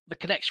the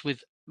connection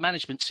with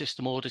management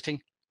system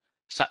auditing,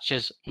 such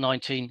as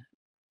ISO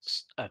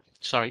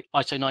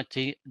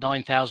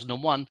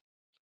 9001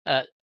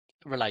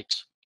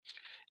 relates.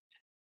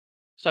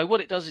 So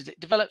what it does is it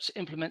develops,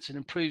 implements, and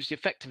improves the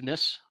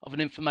effectiveness of an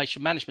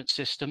information management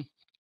system,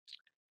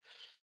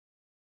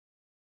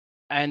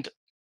 and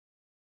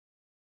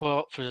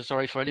for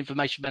an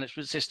information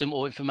management system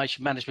or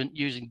information management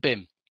using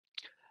BIM.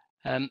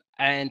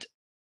 And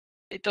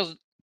it doesn't,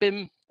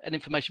 BIM and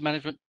information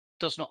management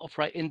does not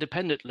operate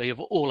independently of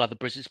all other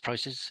business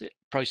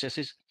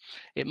processes.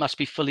 It must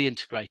be fully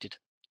integrated.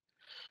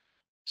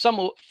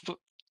 To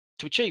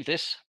achieve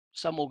this,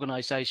 some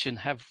organizations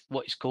have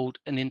what is called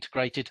an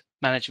integrated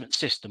management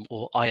system,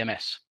 or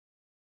IMS.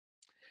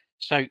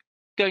 So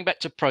going back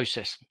to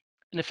process,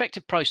 an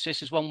effective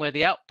process is one where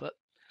the output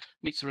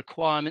meets the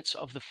requirements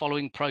of the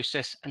following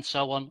process, and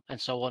so on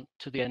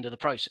to the end of the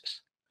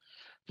process.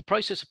 The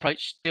process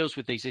approach deals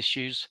with these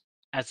issues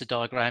as the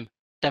diagram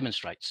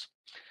demonstrates.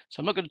 So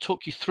I'm not going to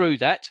talk you through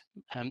that,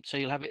 so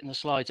you'll have it in the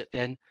slides at the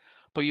end,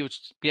 but you'll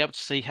be able to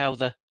see how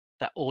that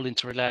all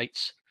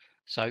interrelates.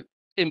 So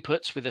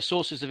inputs with the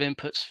sources of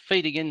inputs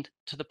feeding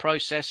into the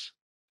process,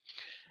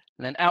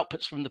 and then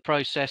outputs from the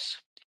process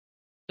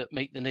that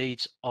meet the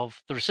needs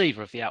of the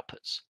receiver of the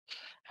outputs.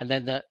 And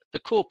then the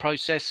core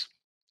process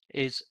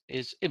is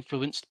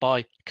influenced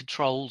by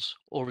controls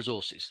or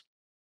resources.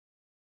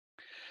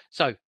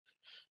 So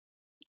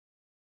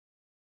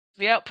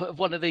the output of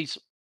one of these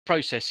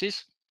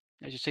processes,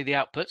 as you see the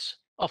outputs,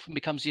 often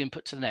becomes the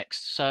input to the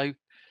next. So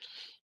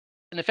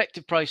an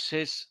effective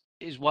process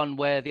is one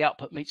where the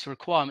output meets the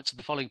requirements of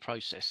the following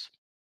process.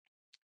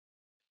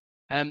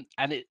 And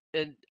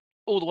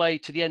all the way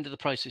to the end of the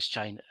process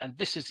chain. And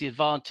this is the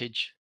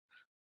advantage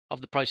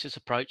of the process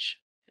approach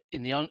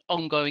in the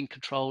ongoing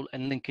control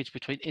and linkage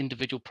between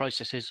individual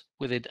processes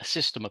within a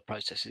system of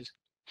processes.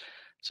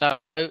 So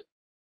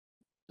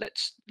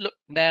let's look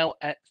now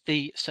at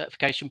the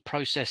certification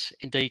process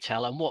in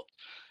detail and what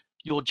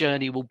your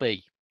journey will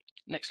be.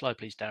 Next slide,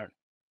 please, Darren.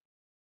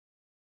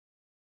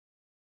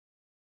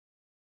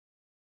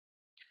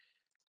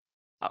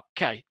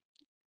 Okay,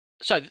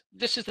 so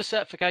this is the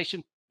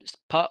certification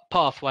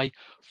pathway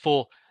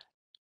for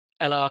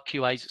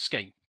LRQA's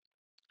scheme.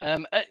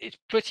 It's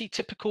pretty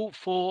typical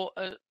for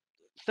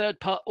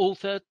all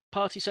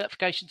third-party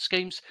certification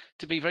schemes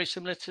to be very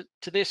similar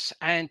to this,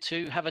 and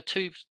to have a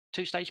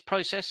two-stage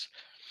process.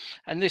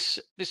 And this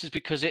is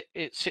because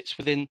it sits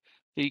within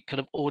the kind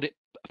of audit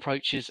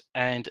approaches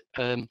and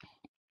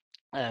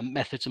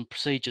methods and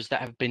procedures that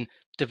have been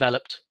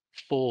developed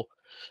for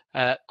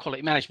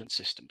quality management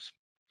systems.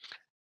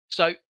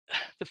 So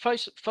the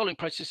following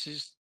process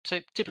is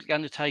typically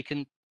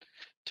undertaken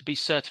to be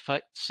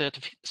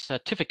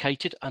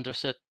certificated under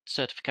a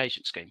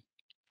certification scheme.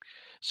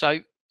 So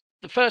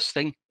the first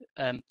thing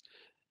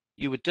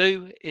you would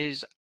do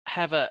is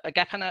have a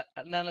gap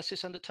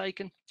analysis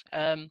undertaken.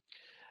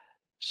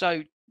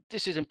 So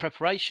this is in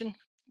preparation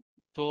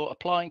for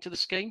applying to the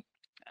scheme.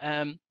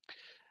 And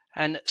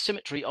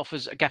Symmetry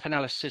offers a gap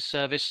analysis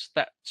service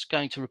that's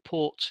going to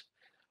report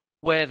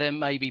where there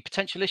may be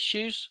potential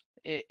issues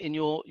in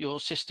your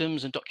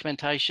systems and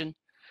documentation,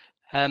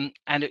 and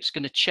it's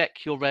going to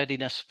check your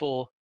readiness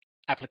for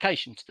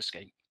application to the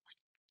scheme.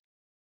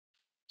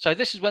 So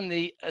this is when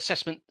the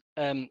assessment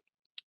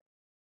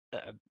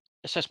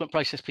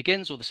process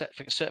begins, or the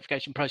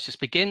certification process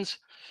begins.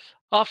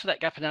 After that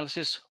gap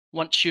analysis,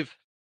 once you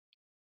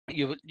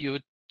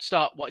would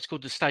start what is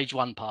called the stage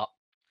one part.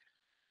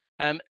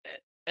 And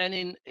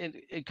in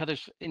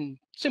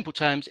simple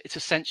terms, it's a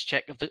sense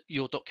check of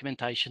your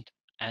documentation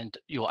and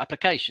your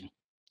application.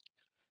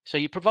 So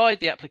you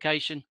provide the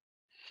application,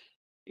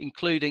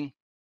 including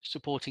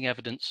supporting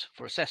evidence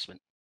for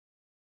assessment.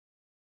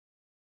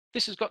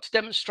 This has got to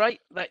demonstrate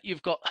that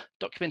you've got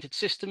documented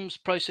systems,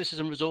 processes,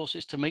 and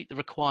resources to meet the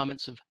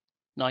requirements of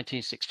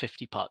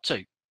 19650 Part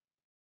 2.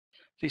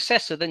 The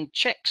assessor then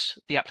checks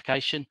the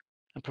application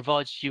and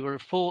provides you a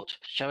report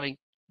showing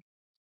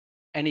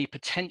any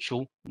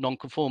potential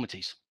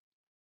non-conformities.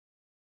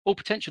 All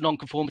potential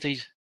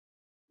non-conformities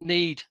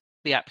need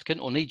the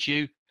applicant, or need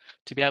you,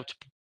 to be able to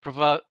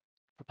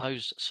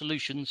propose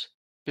solutions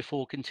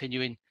before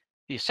continuing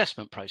the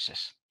assessment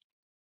process.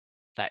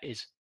 That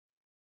is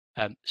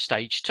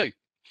stage two.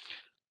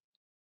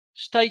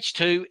 Stage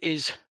two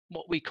is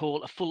what we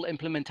call a full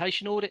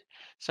implementation audit.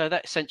 So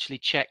that essentially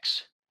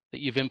checks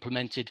that you've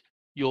implemented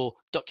your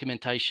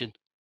documentation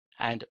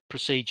and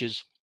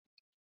procedures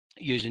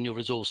using your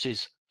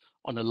resources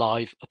on a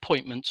live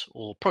appointment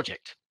or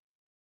project.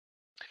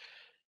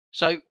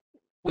 So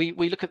we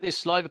look at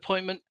this live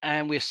appointment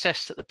and we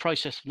assess that the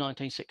process of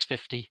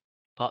 19650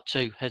 Part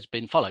 2 has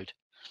been followed.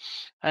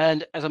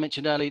 And as I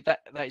mentioned earlier,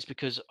 that is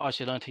because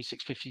ISO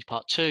 19650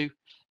 Part 2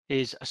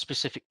 is a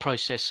specific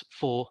process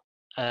for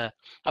a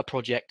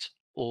project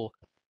or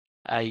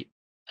a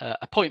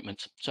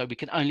appointment. So we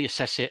can only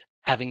assess it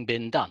having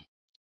been done.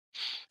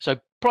 So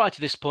prior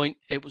to this point,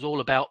 it was all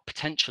about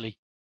potentially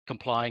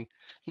complying.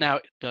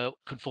 Now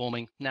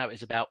conforming. Now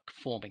it's about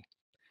conforming.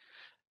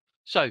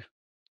 So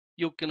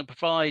you're going to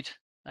provide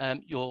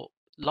your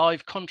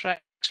live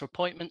contracts for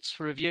appointments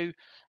for review,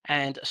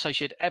 and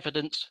associated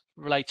evidence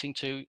relating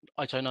to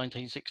ISO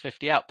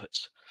 19650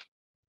 outputs.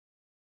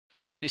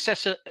 The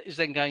assessor is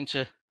then going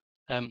to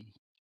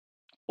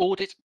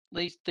audit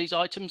these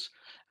items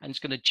and is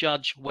going to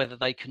judge whether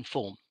they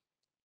conform.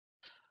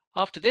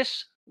 After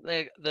this,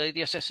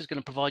 the assessor is going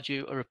to provide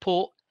you a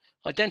report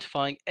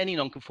identifying any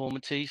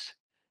non-conformities,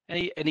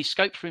 any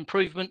scope for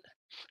improvement,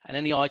 and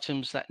any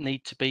items that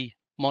need to be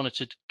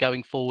monitored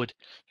going forward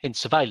in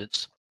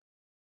surveillance.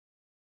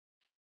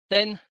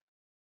 Then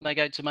they're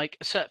going to make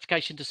a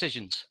certification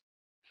decision.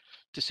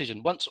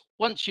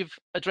 Once you've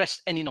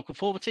addressed any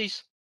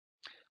non-conformities,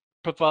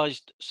 provided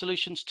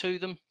solutions to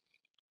them,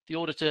 the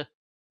auditor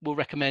will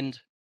recommend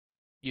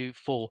you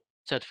for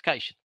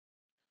certification.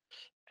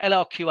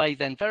 LRQA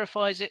then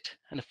verifies it,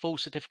 and a full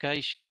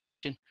certification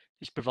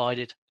is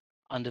provided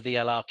under the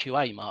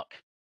LRQA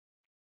mark.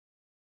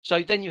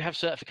 So then you have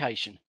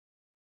certification.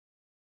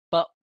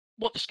 But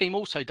what the scheme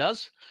also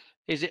does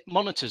is it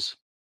monitors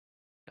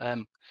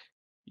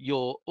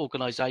your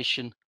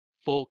organisation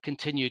for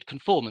continued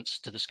conformance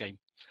to the scheme.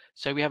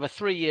 So we have a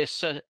 3-year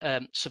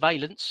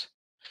surveillance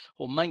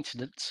or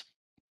maintenance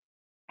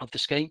of the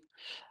scheme.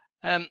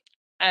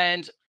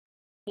 And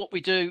what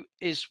we do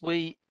is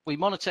we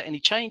monitor any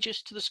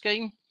changes to the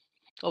scheme,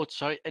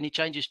 any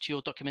changes to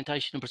your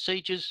documentation and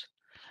procedures,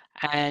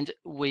 and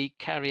we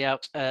carry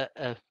out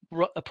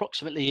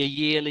approximately a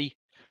yearly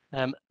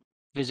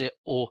visit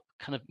or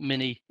kind of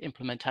mini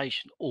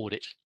implementation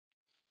audit.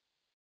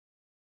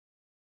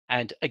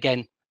 And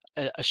again,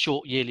 a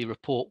short yearly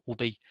report will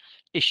be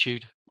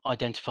issued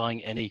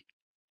identifying any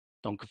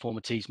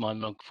non-conformities,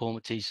 minor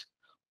non-conformities,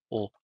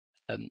 or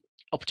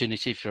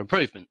opportunity for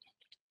improvement.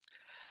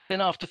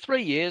 Then after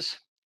 3 years,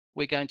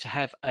 we're going to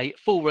have a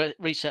full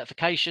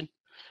recertification,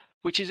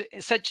 which is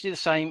essentially the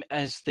same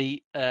as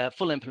the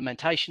full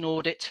implementation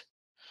audit,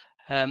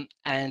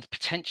 and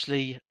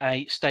potentially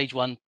a stage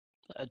 1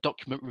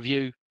 document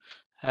review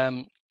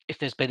if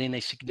there's been any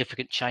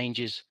significant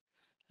changes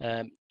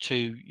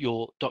to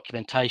your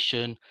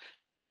documentation,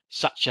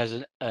 such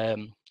as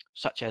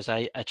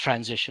a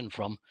transition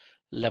from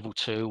level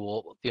 2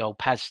 or the old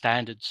PAS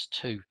standards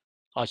to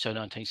ISO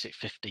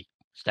 19650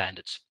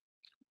 standards.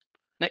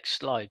 Next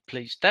slide,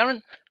 please,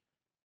 Darren.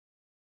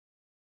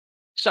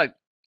 So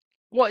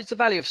what is the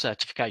value of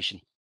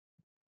certification?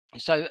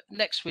 So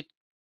next, we're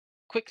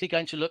quickly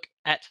going to look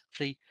at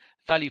the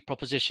value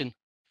proposition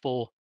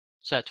for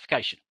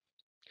certification.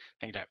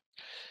 Thank you, Darren.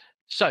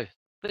 So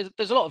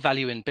there's a lot of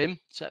value in BIM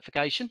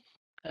certification.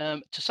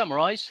 To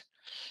summarize,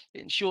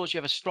 it ensures you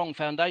have a strong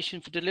foundation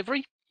for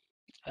delivery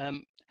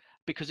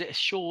because it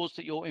assures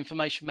that your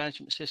information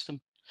management system,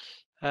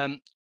 in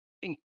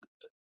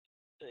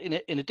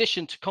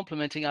addition to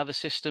complementing other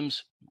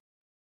systems,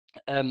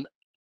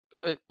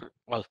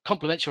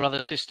 complements your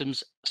other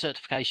systems,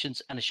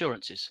 certifications and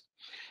assurances.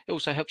 It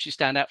also helps you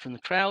stand out from the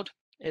crowd.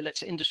 It lets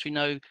the industry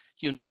know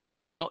you're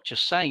not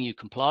just saying you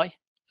comply,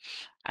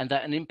 and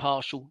that an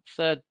impartial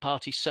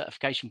third-party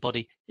certification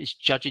body is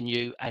judging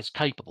you as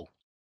capable.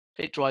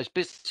 It drives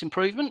business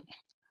improvement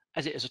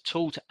as it is a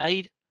tool to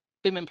aid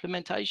BIM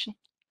implementation.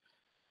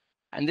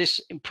 And this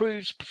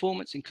improves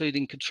performance,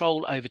 including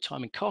control over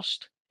time and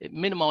cost. It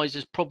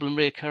minimizes problem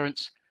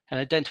reoccurrence and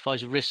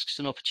identifies risks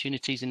and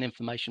opportunities in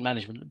information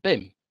management of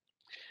BIM.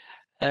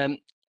 And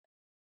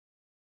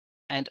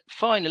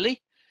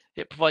finally,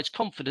 it provides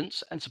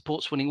confidence and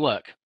supports winning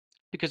work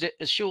because it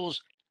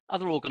assures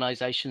other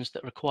organizations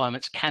that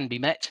requirements can be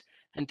met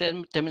and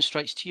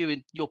demonstrates to you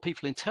and your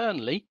people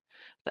internally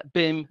that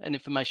BIM and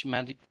information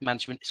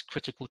management is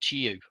critical to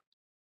you.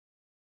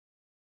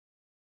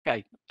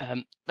 Okay,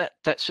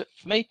 that's it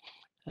for me.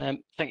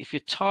 Thank you for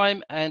your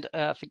time, and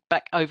I think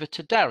back over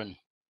to Darren.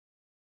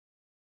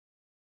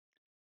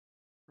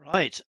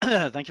 Right,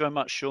 thank you very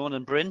much, Sean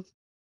and Bryn.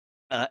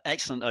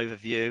 Excellent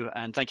overview,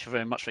 and thank you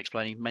very much for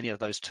explaining many of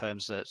those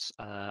terms that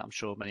I'm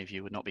sure many of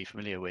you would not be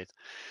familiar with.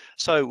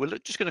 So we're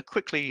just going to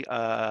quickly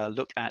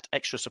look at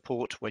extra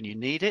support when you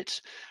need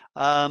it.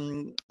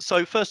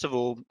 So first of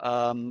all,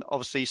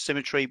 obviously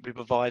Symmetry, we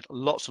provide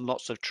lots and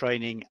lots of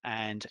training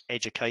and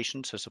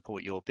education to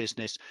support your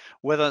business,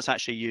 whether that's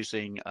actually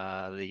using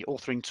the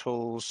authoring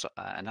tools,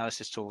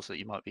 analysis tools that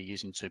you might be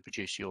using to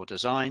produce your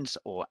designs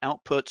or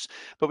outputs,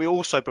 but we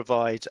also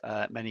provide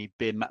many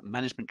BIM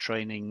management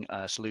training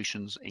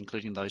solutions,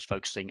 including those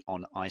focusing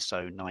on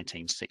ISO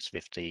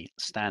 19650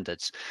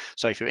 standards.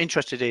 So if you're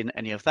interested in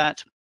any of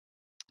that,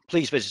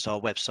 please visit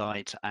our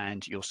website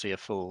and you'll see a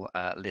full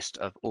list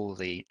of all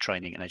the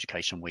training and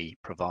education we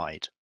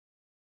provide.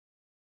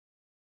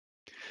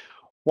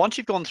 Once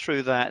you've gone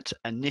through that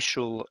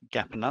initial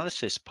gap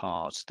analysis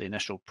part, the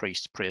initial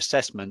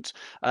pre-assessment,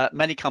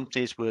 many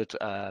companies would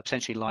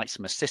potentially like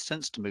some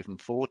assistance to move them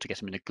forward, to get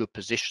them in a good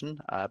position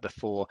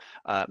before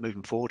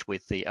moving forward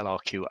with the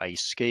LRQA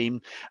scheme.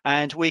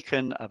 And we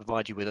can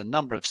provide you with a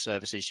number of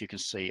services you can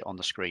see on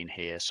the screen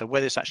here. So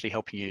whether it's actually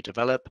helping you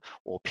develop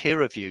or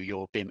peer review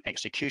your BIM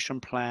execution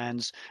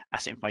plans,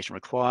 asset information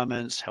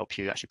requirements, help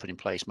you actually put in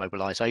place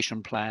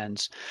mobilization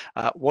plans,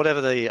 whatever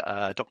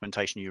the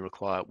documentation you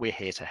require, we're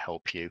here to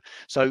help you.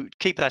 So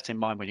keep that in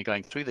mind when you're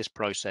going through this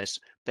process.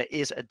 There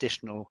is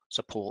additional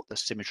support that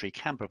Symmetry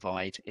can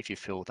provide if you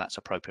feel that's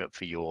appropriate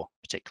for your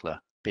particular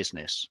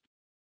business.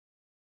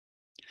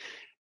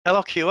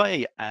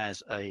 LRQA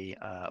as a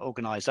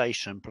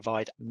organization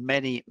provide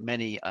many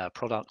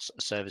products,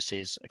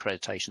 services,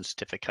 accreditation,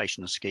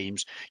 certification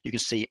schemes. You can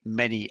see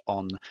many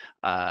on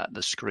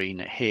the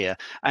screen here,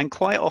 and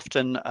quite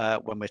often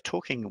when we're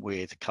talking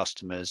with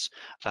customers,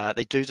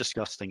 they do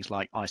discuss things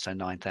like ISO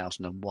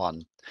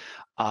 9001.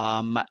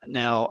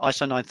 Now,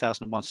 ISO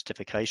 9001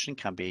 certification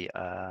can be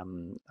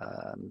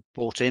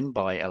brought in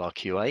by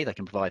LRQA. They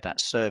can provide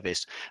that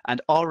service.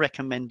 And our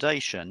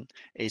recommendation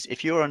is,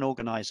 if you're an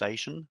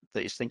organization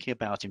that is thinking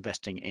about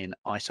investing in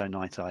ISO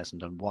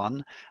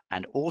 9001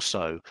 and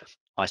also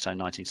ISO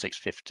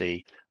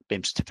 19650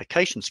 BIM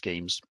certification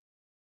schemes,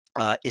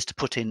 is to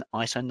put in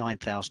ISO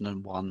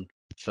 9001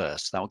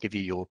 first. That will give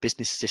you your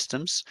business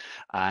systems,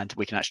 and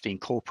we can actually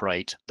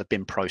incorporate the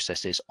BIM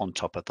processes on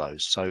top of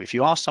those. So if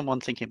you are someone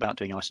thinking about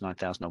doing ISO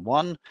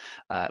 9001,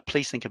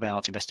 please think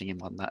about investing in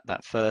one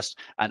that first,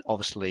 and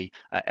obviously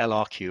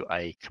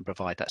LRQA can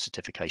provide that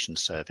certification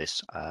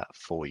service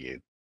for you.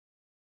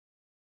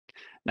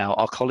 Now,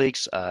 our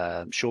colleagues,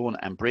 Sean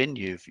and Bryn,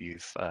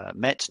 you've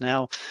met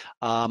now,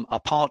 are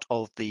part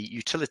of the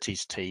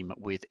utilities team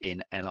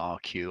within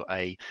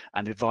LRQA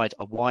and provide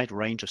a wide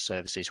range of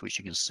services, which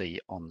you can see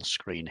on the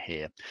screen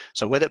here.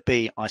 So whether it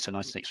be ISO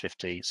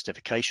 19650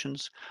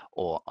 certifications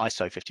or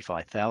ISO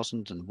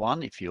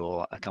 55001, if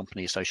you're a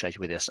company associated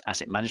with this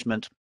asset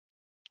management,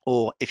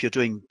 or if you're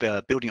doing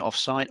building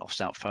offsite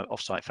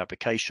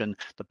fabrication,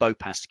 the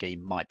BOPAS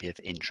scheme might be of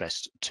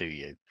interest to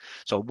you.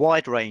 So a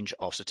wide range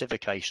of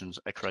certifications,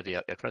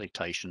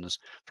 accreditations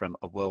from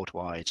a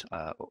worldwide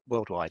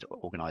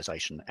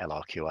organization,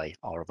 LRQA,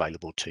 are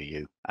available to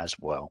you as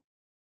well.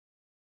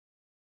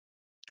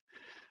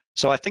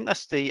 So I think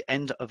that's the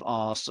end of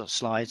our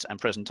slides and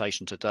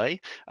presentation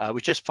today.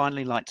 We'd just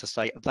finally like to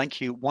say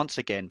thank you once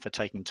again for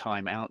taking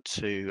time out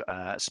to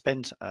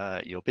spend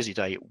your busy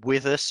day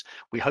with us.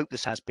 We hope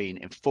this has been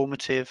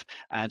informative,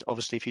 and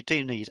obviously if you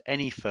do need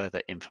any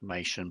further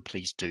information,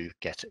 please do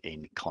get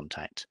in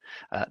contact.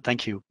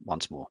 Thank you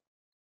once more.